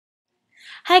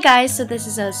Hi guys, so this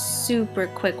is a super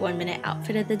quick 1 minute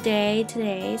outfit of the day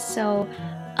today.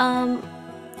 Um,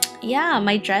 yeah,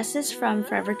 my dress is from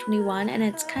Forever 21 and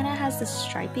it's kind of has this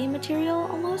stripy material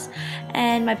almost.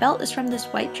 And my belt is from this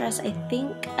white dress I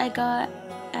think I got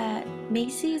at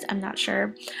Macy's, I'm not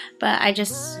sure. But I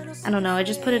don't know, I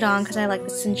just put it on because I like the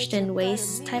cinched in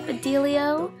waist type of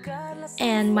dealio.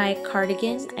 And my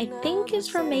cardigan I think is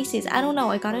from Macy's. I don't know,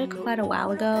 I got it quite a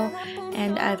while ago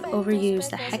and I've overused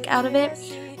the heck out of it.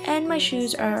 And my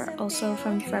shoes are also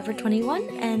from Forever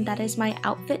 21, and that is my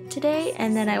outfit today.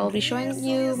 And then I will be showing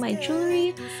you my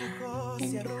jewelry.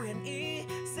 And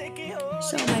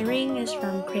so my ring is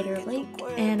from Crater Lake,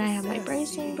 and I have my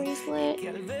bracelet,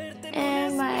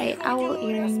 and my owl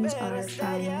earrings are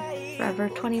from Forever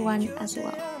 21 as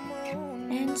well.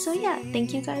 And so yeah,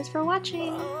 thank you guys for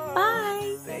watching. Bye!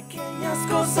 Pequeñas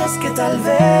cosas que tal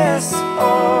vez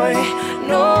hoy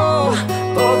no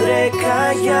podré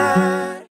callar.